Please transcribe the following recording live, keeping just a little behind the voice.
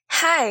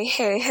Hi,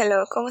 hey,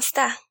 hello,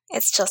 kumusta?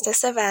 It's Justice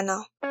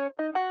Savannah.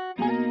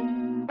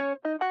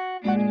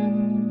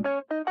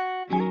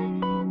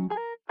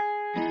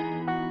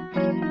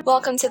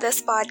 Welcome to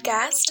this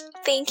podcast.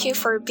 Thank you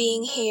for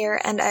being here,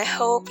 and I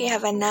hope you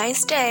have a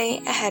nice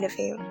day ahead of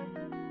you.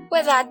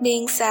 With that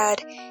being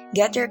said,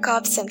 get your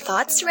cups and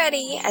thoughts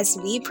ready as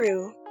we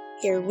brew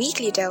your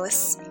weekly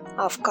dose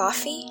of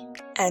coffee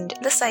and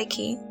the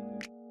psyche.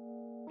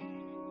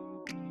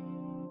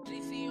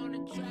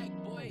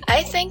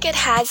 I think it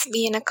has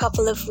been a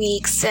couple of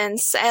weeks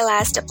since I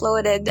last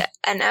uploaded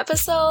an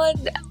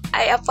episode.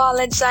 I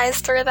apologize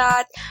for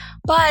that,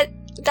 but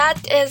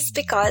that is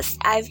because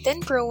I've been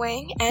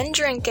brewing and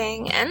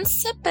drinking and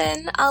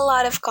sipping a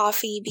lot of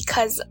coffee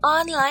because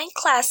online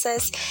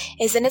classes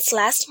is in its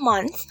last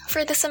month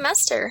for the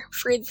semester,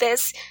 for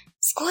this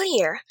school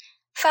year.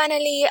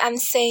 Finally, I'm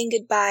saying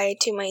goodbye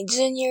to my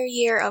junior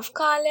year of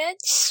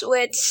college,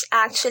 which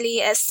actually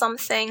is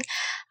something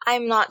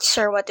I'm not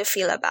sure what to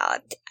feel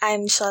about.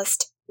 I'm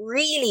just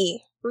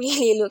really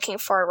looking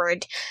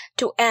forward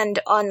to end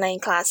online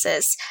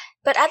classes.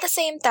 But at the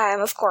same time,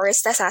 of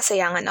course,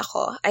 nasasayangan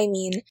ako. I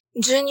mean,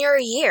 junior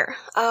year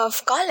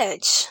of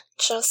college.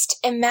 Just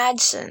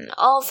imagine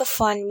all the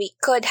fun we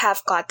could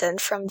have gotten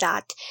from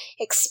that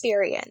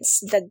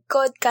experience. The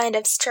good kind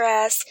of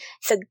stress,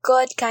 the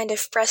good kind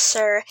of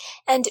pressure,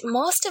 and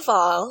most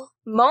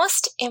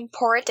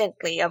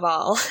importantly of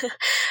all,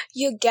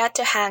 you get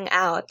to hang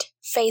out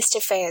face to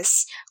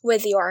face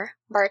with your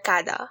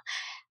barkada.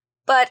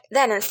 But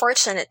then,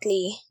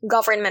 unfortunately,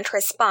 government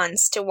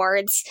response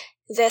towards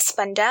this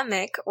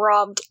pandemic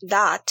robbed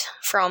that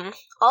from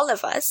all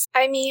of us.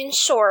 I mean,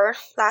 sure,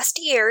 last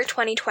year,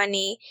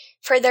 2020,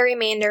 for the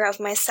remainder of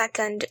my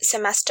second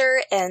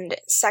semester and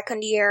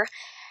second year,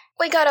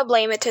 we gotta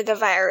blame it to the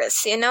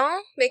virus,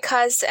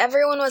 Because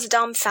everyone was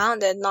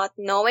dumbfounded, not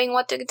knowing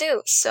what to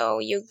do. So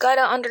you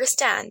gotta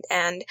understand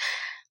and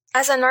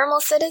as a normal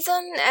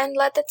citizen and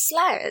let it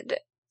slide.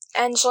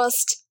 And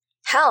just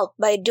help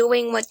by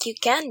doing what you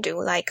can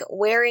do, like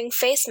wearing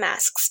face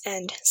masks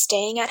and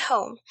staying at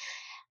home.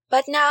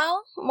 But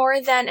now,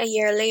 more than a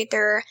year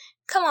later,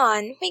 come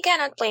on, we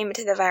cannot blame it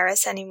to the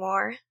virus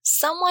anymore.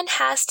 Someone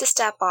has to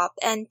step up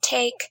and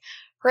take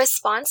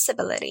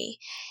responsibility.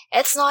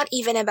 It's not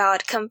even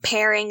about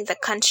comparing the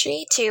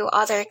country to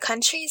other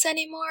countries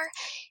anymore.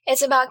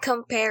 It's about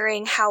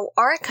comparing how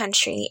our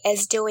country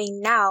is doing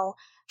now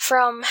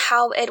from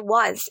how it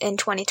was in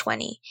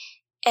 2020.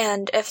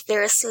 And if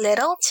there's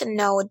little to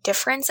no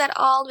difference at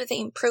all with the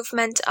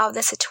improvement of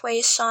the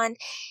situation,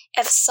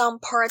 if some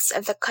parts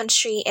of the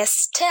country is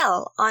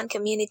still on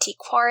community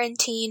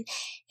quarantine,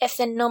 if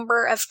the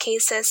number of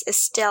cases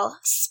is still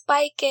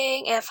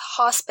spiking, if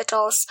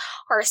hospitals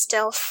are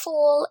still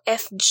full,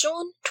 if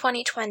June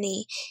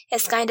 2020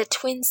 is kinda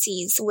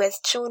twinsies with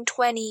June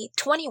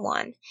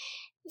 2021,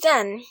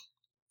 then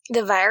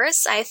the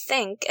virus, I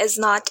think, is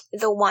not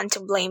the one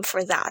to blame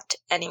for that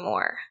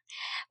anymore.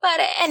 But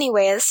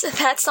anyways,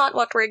 that's not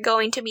what we're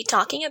going to be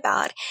talking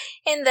about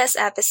in this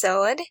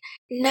episode.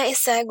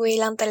 Naisegue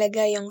lang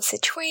talaga yung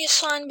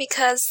situation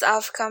because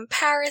of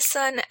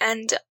comparison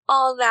and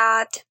all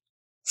that.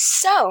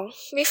 So,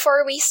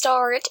 before we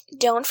start,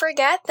 don't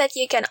forget that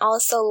you can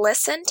also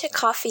listen to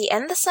Coffee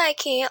and the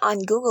Psyche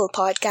on Google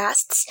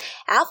Podcasts,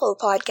 Apple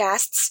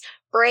Podcasts,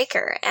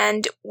 Breaker,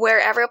 and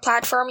wherever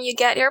platform you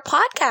get your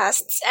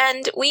podcasts.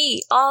 And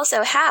we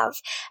also have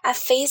a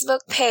Facebook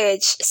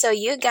page, so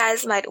you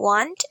guys might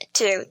want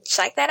to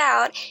check that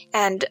out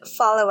and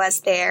follow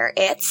us there.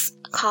 It's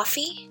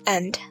Coffee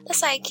and the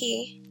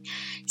Psyche.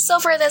 So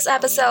for this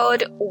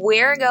episode,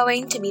 we're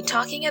going to be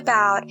talking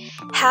about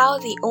how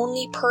the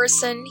only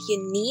person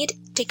you need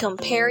to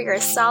compare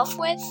yourself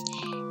with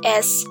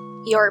is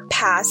your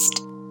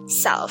past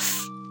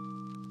self.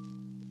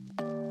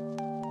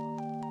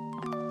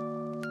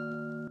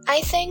 I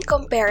think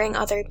comparing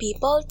other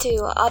people to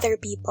other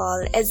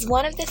people is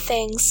one of the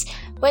things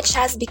which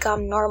has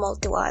become normal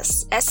to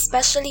us,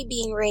 especially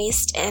being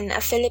raised in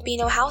a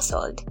Filipino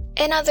household.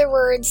 In other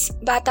words,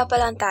 bata pa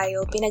lang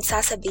tayo,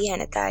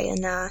 pinagsasabihan na tayo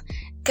na,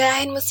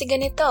 gayahin mo si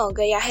ganito,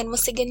 gayahin mo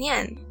si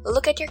ganyan.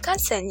 Look at your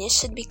cousin, you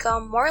should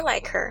become more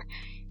like her.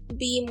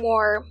 Be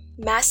more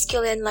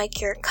masculine like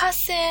your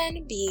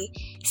cousin, be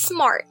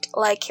smart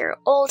like your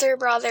older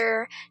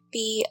brother,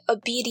 be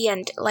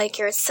obedient like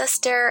your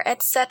sister,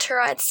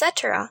 etc.,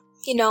 etc.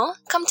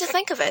 Come to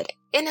think of it,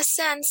 in a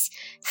sense,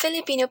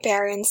 Filipino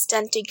parents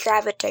tend to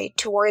gravitate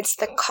towards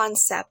the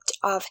concept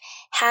of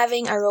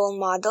having a role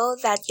model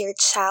that your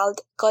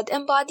child could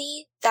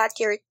embody, that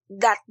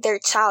their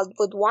child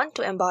would want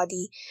to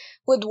embody,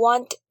 would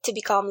want to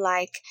become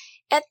like.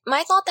 It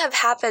might not have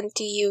happened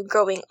to you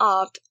growing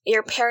up.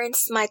 Your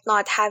parents might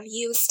not have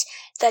used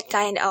that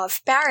kind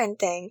of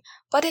parenting,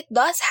 but it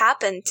does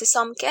happen to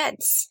some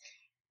kids.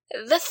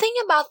 The thing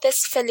about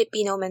this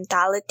Filipino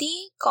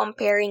mentality,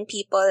 comparing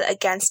people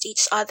against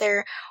each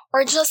other,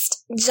 or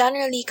just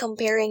generally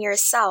comparing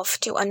yourself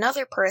to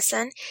another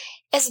person,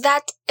 is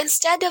that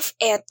instead of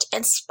it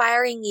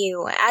inspiring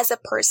you as a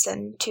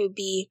person to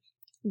be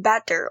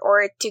better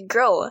or to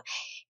grow,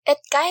 it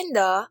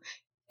kinda,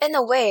 in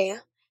a way,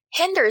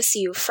 hinders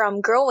you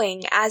from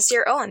growing as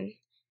your own.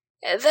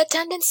 The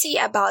tendency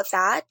about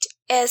that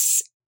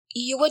is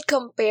you would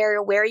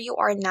compare where you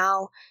are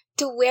now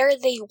to where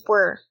they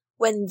were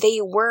when they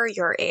were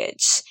your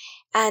age.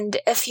 And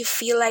if you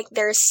feel like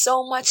there's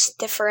so much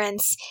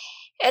difference,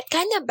 it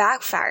kind of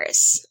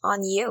backfires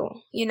on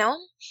you, you know?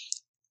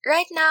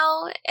 Right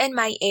now, in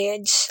my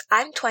age,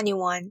 I'm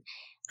 21.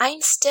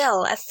 I'm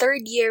still a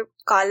third year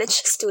college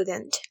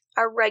student,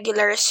 a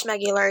regular,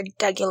 schmegular,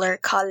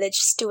 degular college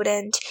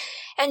student.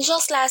 And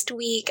just last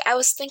week, I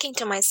was thinking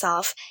to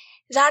myself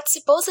that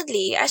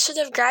supposedly I should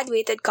have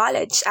graduated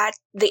college at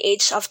the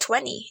age of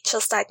 20,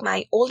 just like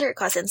my older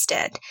cousins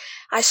did.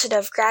 I should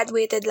have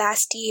graduated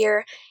last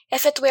year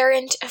if it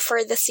weren't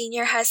for the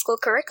senior high school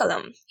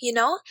curriculum, you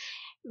know?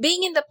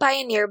 Being in the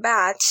pioneer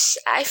batch,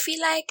 I feel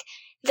like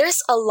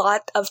there's a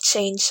lot of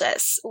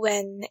changes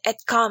when it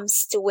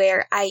comes to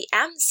where I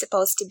am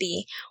supposed to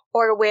be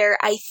or where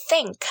I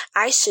think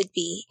I should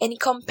be in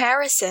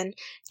comparison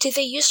to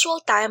the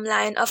usual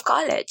timeline of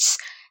college.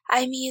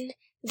 I mean,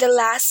 the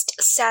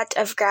last set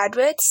of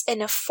graduates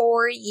in a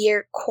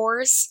 4-year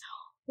course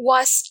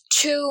was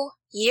 2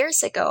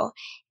 years ago,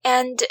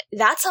 and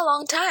that's a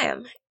long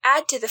time.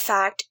 Add to the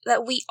fact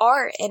that we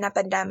are in a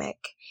pandemic.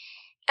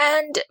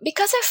 And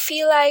because I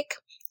feel like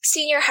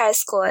senior high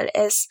school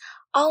is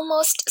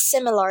almost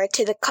similar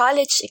to the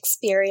college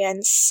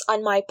experience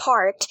on my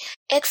part,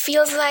 it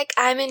feels like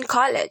I'm in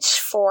college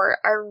for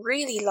a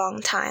really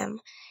long time.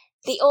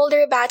 The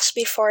older batch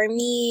before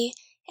me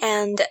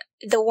and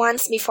the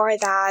ones before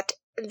that,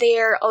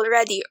 they're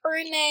already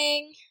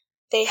earning,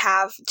 they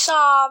have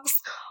jobs,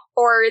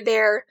 or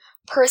they're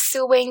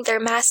pursuing their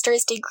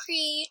master's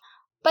degree,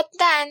 but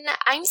then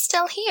I'm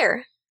still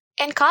here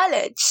in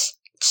college,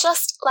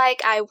 just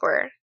like I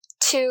were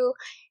 2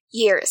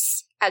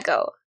 years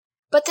ago.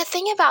 But the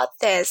thing about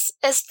this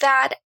is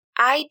that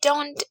I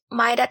don't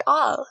mind at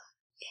all.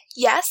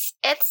 Yes,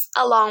 it's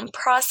a long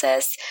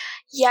process.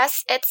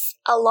 Yes, it's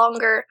a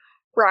longer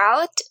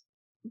route,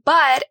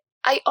 but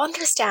I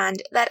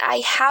understand that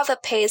I have a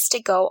pace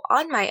to go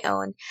on my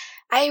own.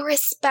 I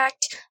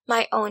respect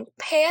my own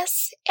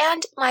pace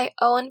and my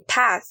own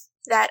path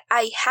that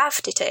I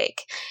have to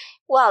take.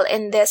 Well,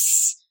 in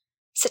this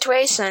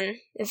situation,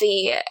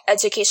 the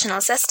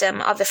educational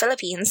system of the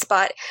Philippines,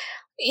 but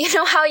you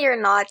know how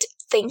you're not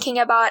thinking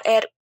about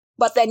it,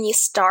 but then you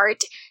start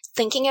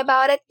thinking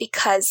about it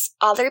because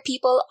other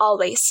people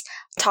always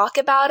talk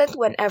about it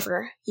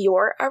whenever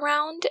you're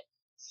around?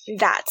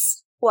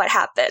 That's what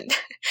happened.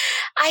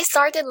 I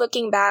started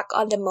looking back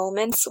on the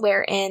moments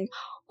wherein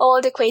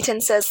old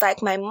acquaintances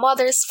like my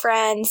mother's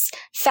friends,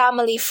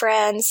 family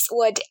friends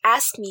would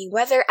ask me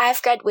whether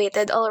I've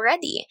graduated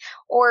already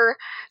or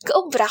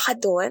 "Gaobra ka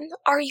dun?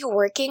 Are you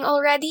working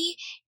already?"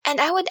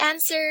 And I would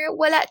answer,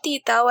 "Wala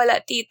tita,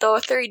 wala tito,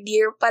 third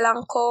year pa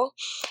lang ko."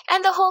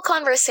 And the whole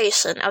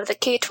conversation of the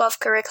K-12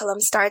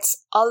 curriculum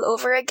starts all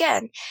over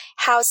again.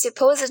 How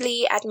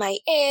supposedly at my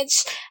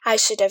age, I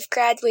should have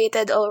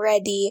graduated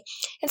already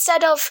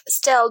instead of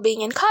still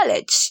being in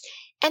college.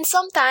 And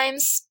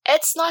sometimes,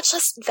 it's not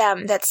just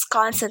them that's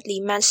constantly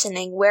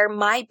mentioning where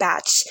my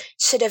batch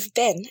should have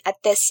been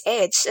at this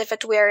age if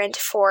it weren't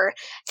for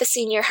the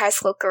senior high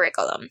school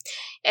curriculum.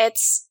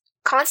 It's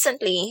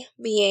constantly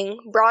being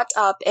brought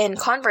up in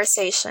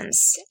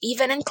conversations,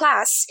 even in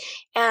class,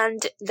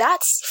 and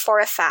that's for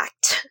a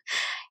fact.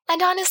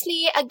 And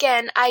honestly,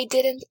 again, I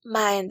didn't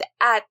mind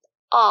at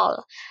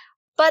all.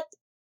 But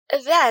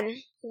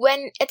then,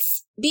 when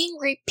it's being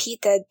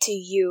repeated to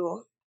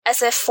you,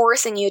 as if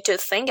forcing you to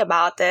think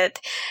about it,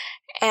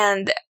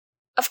 and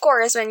of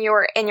course, when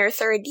you're in your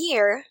third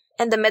year,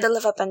 in the middle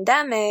of a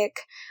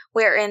pandemic,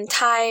 wherein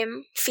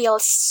time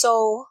feels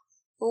so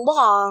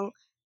long,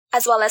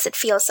 as well as it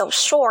feels so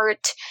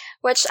short,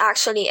 which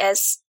actually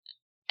it's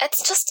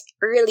just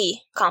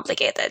really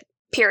complicated,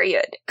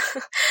 period.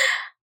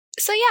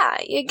 So yeah,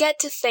 you get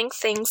to think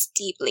things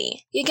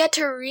deeply. You get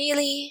to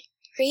really,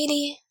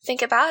 really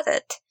think about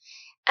it.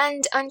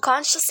 And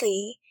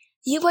unconsciously,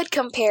 you would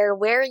compare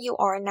where you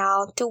are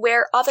now to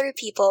where other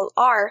people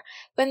are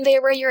when they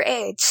were your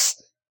age.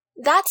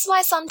 That's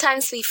why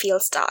sometimes we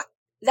feel stuck.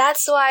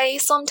 That's why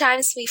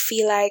sometimes we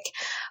feel like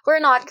we're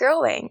not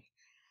growing.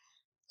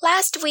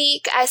 Last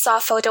week, I saw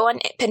a photo on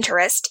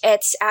Pinterest.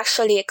 It's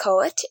actually a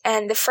quote,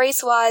 and the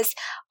phrase was,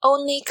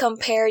 "Only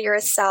compare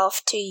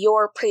yourself to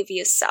your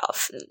previous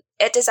self."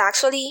 It is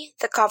actually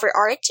the cover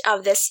art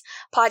of this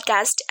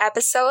podcast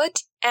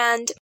episode,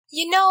 and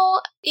you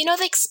know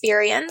the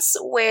experience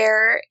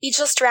where you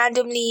just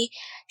randomly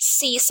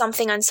see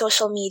something on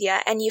social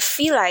media and you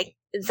feel like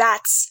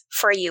that's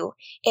for you.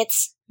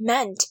 It's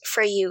meant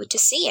for you to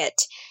see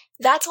it.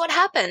 That's what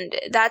happened.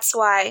 That's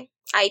why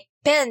I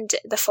pinned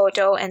the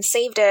photo and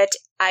saved it.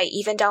 I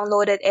even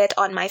downloaded it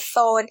on my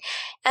phone,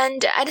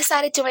 and I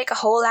decided to make a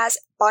whole ass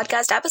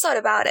podcast episode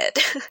about it.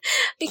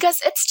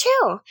 Because it's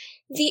true.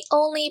 The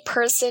only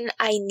person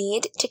I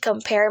need to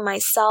compare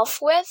myself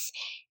with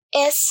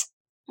is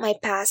my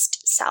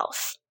past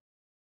self.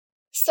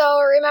 So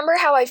remember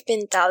how I've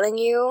been telling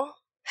you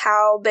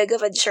how big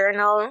of a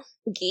journal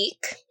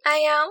geek I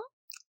am?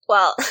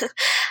 Well,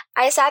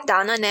 I sat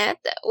down on it,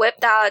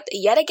 whipped out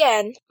yet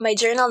again my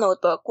journal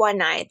notebook one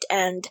night,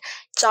 and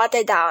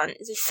jotted down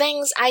the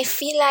things I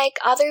feel like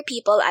other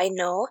people I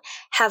know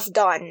have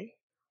done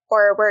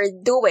or were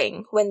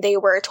doing when they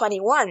were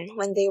 21,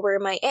 when they were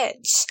my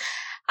age.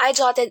 I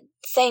jotted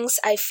things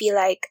I feel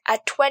like a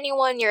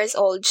 21 years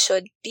old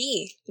should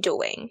be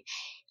doing.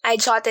 I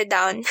jotted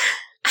down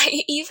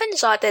I even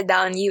jotted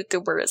down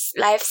YouTubers,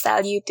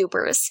 lifestyle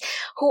YouTubers,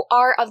 who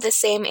are of the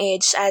same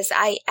age as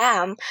I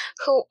am,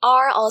 who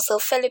are also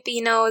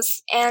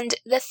Filipinos, and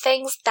the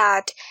things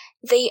that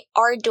they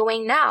are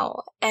doing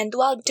now. And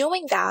while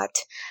doing that,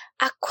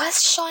 a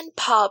question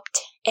popped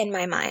in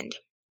my mind.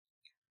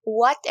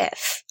 What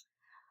if?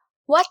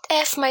 What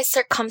if my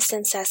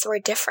circumstances were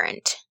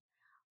different?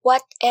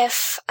 What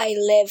if I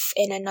live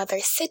in another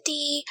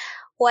city?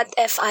 What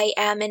if I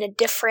am in a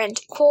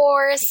different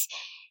course?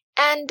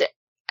 And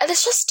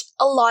there's just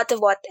a lot of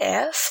what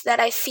if that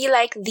I feel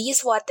like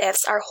these what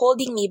ifs are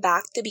holding me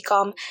back to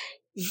become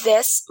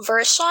this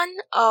version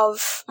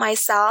of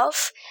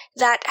myself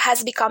that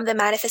has become the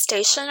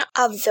manifestation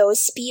of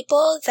those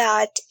people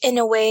that in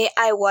a way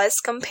I was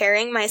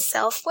comparing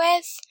myself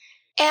with.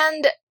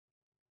 And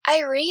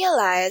I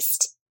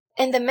realized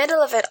in the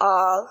middle of it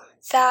all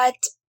that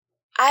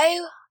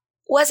I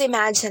was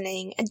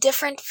imagining a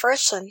different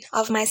version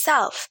of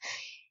myself.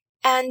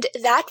 And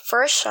that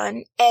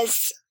version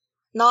is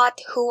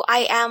not who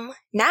I am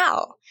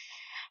now.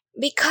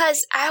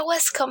 Because I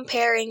was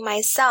comparing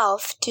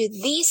myself to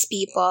these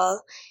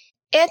people,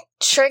 it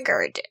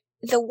triggered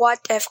the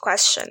what if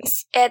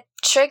questions. It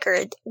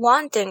triggered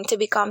wanting to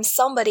become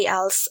somebody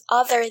else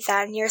other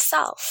than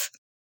yourself.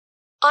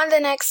 On the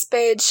next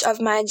page of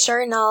my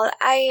journal,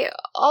 I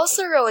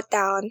also wrote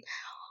down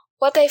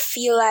what I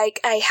feel like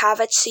I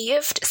have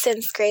achieved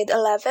since grade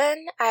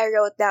 11. I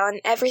wrote down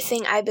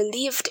everything I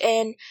believed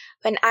in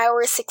when I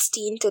was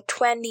 16 to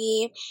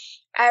 20.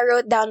 I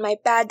wrote down my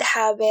bad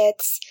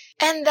habits,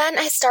 and then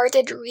I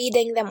started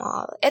reading them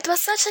all. It was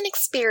such an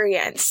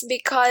experience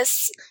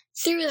because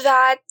through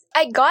that,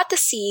 I got to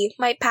see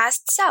my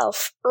past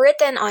self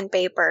written on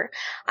paper.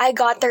 I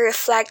got to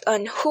reflect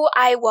on who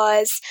I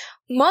was.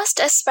 Most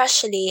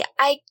especially,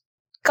 I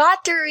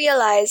got to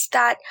realize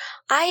that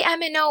I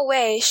am in no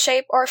way,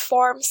 shape, or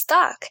form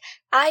stuck.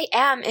 I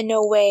am in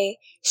no way,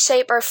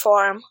 shape, or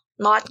form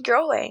not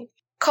growing.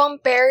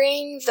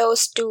 Comparing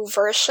those two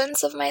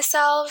versions of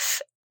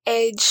myself,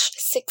 age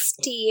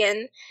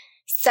 16,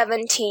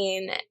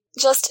 17,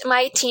 just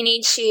my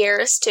teenage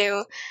years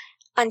to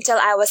until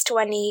I was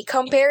 20,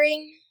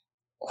 comparing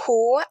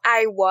who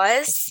I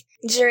was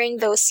during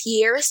those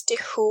years to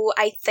who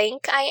I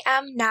think I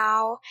am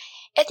now,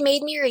 it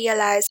made me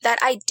realize that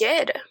I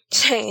did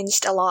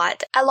changed a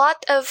lot. A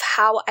lot of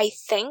how I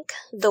think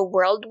the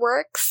world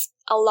works,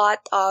 a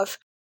lot of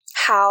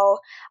how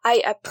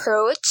I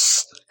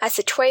approach a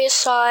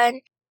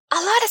situation, a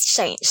lot has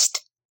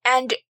changed.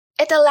 And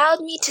it allowed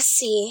me to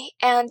see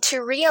and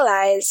to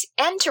realize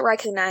and to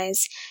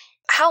recognize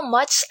how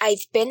much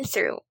I've been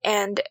through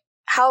and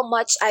how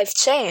much I've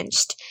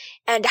changed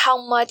and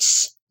how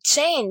much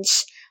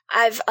change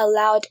I've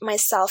allowed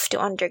myself to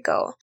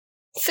undergo.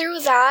 Through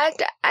that,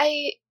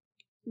 I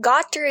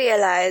got to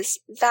realize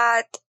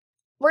that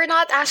we're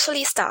not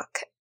actually stuck.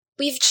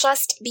 We've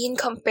just been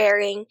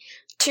comparing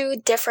two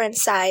different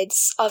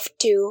sides of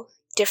two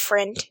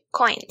different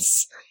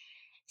coins.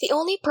 The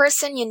only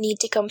person you need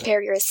to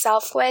compare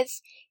yourself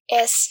with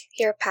is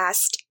your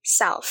past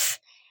self.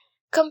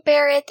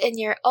 Compare it in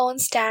your own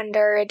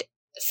standard,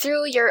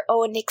 through your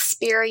own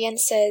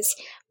experiences,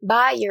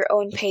 by your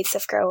own pace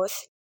of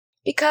growth.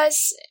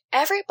 Because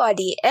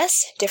everybody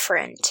is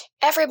different.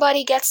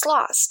 Everybody gets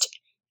lost.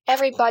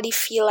 Everybody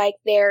feel like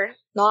they're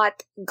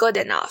not good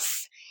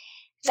enough.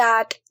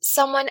 That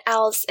someone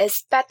else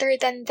is better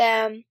than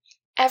them.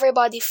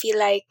 Everybody feel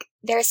like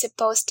they're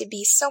supposed to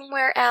be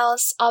somewhere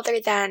else other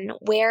than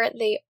where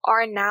they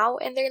are now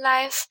in their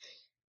life.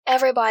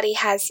 Everybody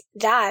has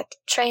that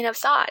train of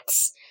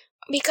thoughts.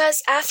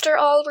 Because after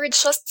all, we're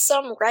just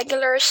some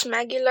regular,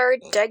 schmegular,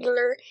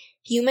 degular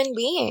human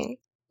being.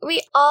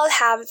 We all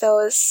have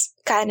those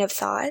kind of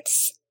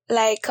thoughts,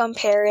 like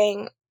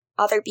comparing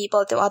other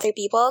people to other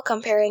people,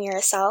 comparing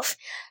yourself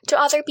to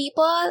other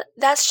people.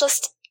 That's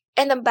just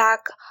in the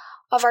back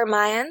of our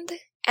mind.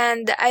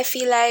 And I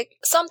feel like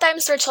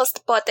sometimes we're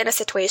just put in a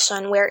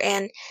situation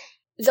wherein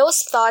those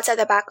thoughts at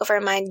the back of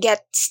our mind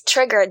get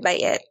triggered by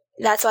it.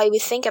 That's why we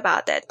think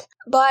about it.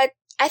 But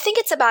I think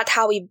it's about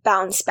how we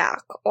bounce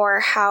back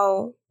or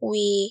how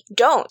we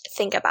don't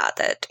think about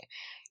it.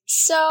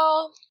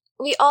 So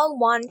we all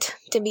want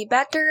to be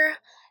better,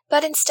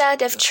 but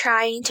instead of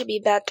trying to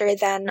be better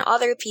than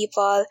other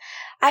people,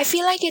 I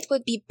feel like it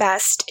would be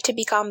best to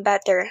become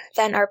better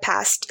than our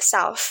past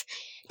self.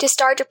 To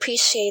start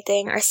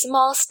appreciating our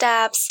small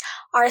steps,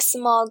 our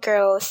small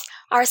growth,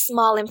 our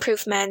small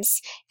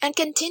improvements, and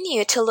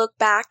continue to look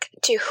back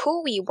to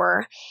who we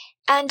were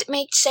and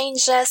make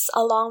changes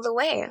along the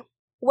way.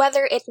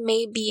 whether it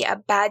may be a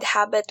bad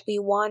habit we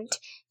want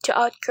to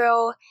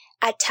outgrow,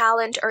 a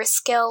talent or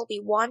skill we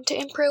want to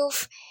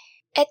improve,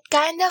 it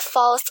kind of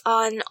falls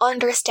on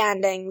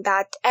understanding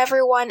that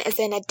everyone is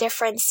in a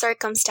different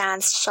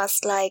circumstance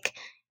just like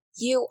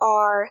you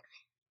are.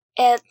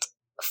 It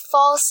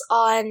falls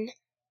on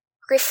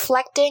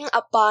reflecting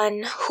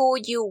upon who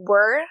you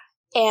were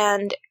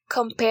and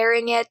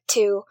comparing it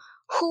to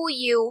who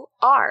you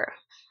are,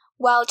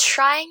 while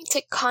trying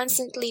to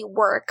constantly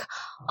work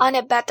on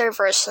a better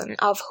version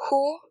of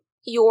who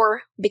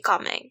you're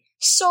becoming.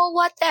 So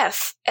what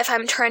if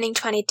I'm turning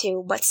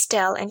 22 but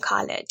still in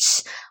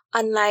college,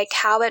 unlike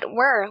how it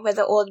were with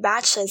the old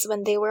batches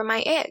when they were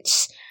my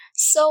age?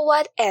 So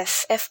what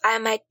if I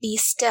might be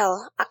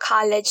still a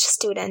college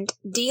student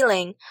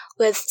dealing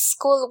with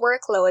school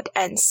workload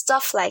and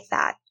stuff like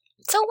that?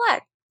 So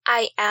what?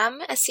 I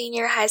am a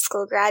senior high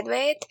school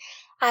graduate.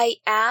 I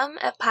am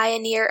a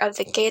pioneer of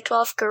the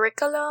K-12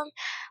 curriculum.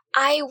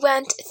 I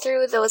went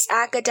through those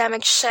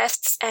academic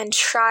shifts and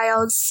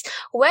trials,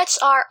 which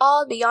are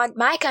all beyond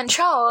my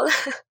control.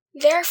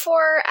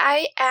 Therefore,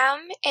 I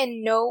am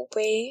in no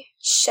way,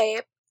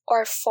 shape,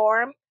 or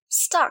form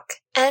stuck,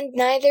 and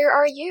neither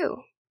are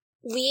you.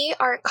 We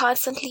are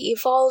constantly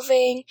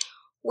evolving,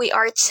 we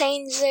are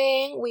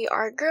changing, we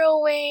are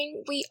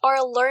growing, we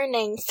are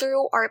learning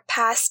through our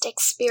past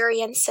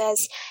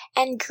experiences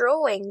and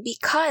growing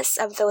because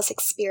of those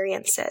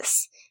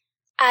experiences.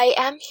 I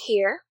am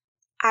here,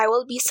 I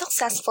will be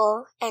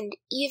successful, and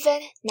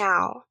even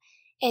now,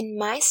 in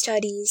my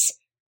studies,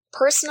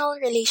 personal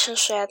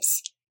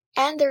relationships,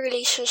 and the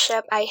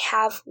relationship I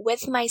have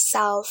with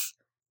myself,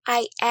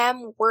 I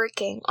am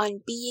working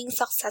on being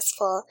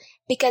successful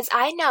because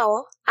I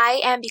know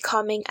I am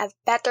becoming a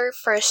better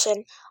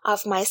version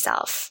of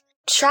myself.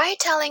 Try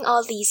telling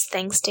all these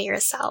things to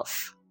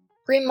yourself.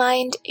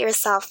 Remind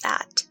yourself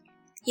that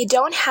you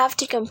don't have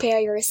to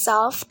compare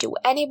yourself to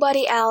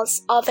anybody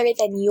else other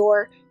than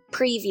your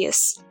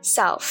previous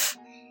self.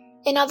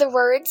 In other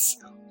words,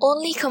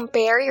 only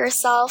compare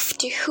yourself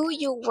to who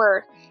you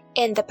were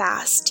in the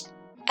past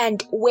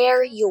and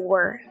where you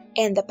were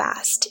in the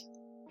past.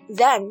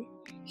 Then,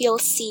 you'll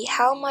see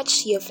how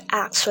much you've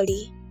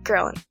actually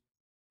grown.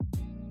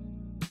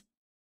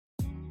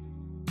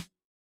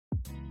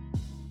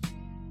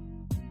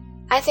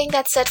 I think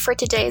that's it for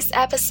today's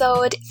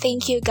episode.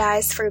 Thank you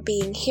guys for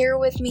being here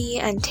with me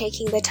and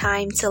taking the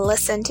time to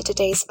listen to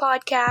today's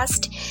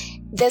podcast.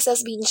 This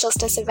has been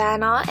Justa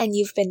Savannah, and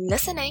you've been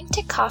listening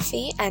to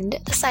Coffee and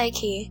the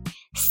Psyche,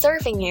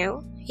 serving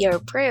you your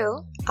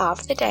brew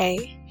of the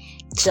day.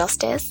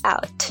 Justice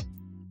out.